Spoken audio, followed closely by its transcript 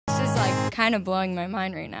kind of blowing my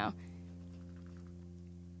mind right now.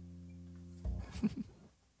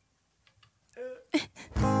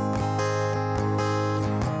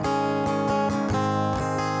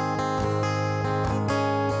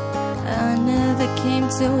 I never came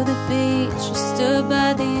to the beach or stood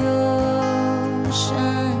by the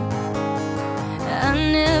ocean. I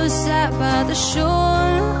never sat by the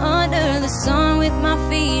shore under the sun with my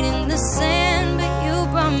feet in the sand. But you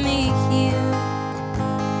brought me here,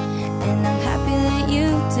 and I'm happy that you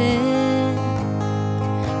did.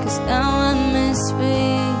 'Cause now I miss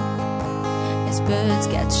free as birds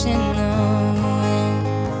catching the wind.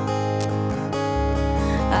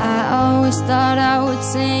 I always thought I would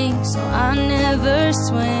sink, so I never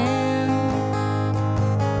swim.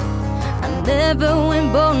 I never went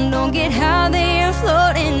bold and don't get how they are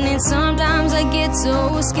floating. And sometimes I get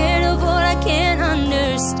so scared of what I can't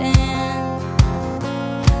understand.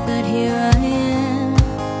 But here I am,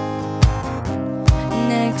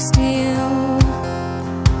 next to you.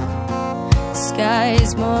 The sky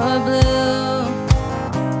is more blue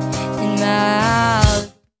in my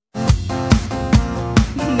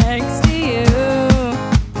next to you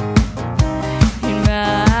in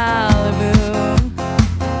Malibu.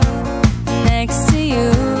 Next to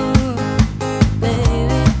you,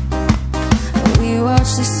 baby. We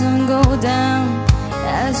watched the sun go down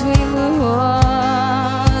as we were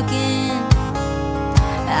walking.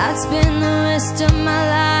 I'd spend the rest of my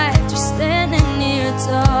life just standing here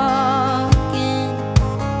talking.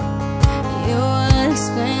 You would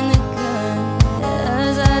explain the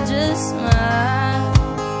colors, I just smile,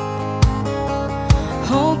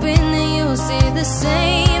 hoping that you'll say the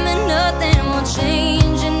same, and nothing will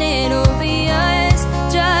change, and it'll be us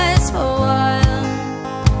just for a while.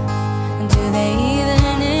 And do they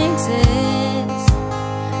even exist?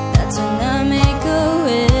 That's when I make a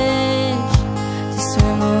wish to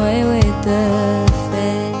swim away with the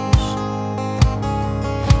fish.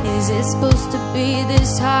 Is it supposed to be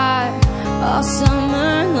this hard all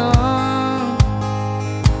summer long?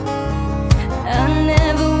 I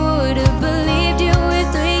never would have believed you with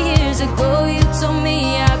 3 years ago. You told me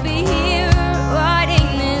I'd be here writing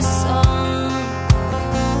this song.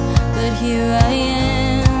 But here I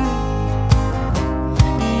am,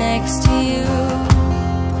 next to you.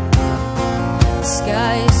 The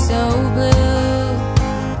sky is so blue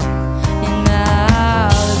in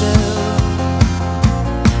Malibu.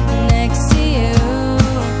 Next to you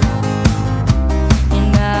in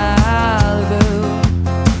Malibu.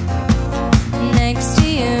 Next to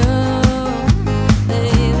you,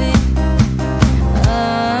 baby.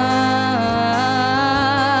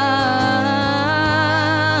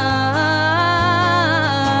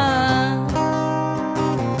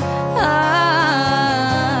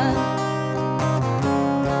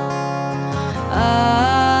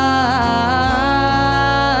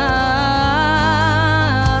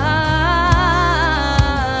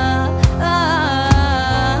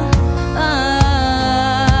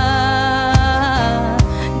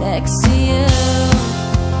 Next to you,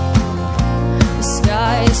 the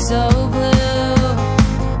sky is so blue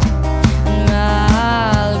in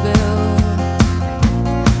Malibu.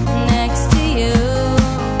 Next to you,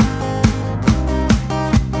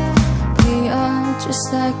 we are just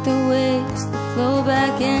like the waves that flow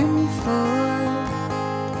back and forth.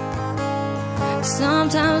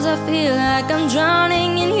 Sometimes I feel like I'm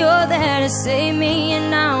drowning and you're there to save me,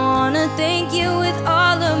 and I wanna thank you with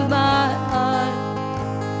all of my heart.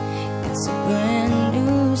 It's a brand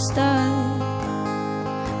new start,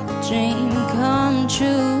 a dream come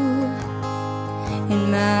true in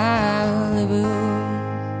Malibu.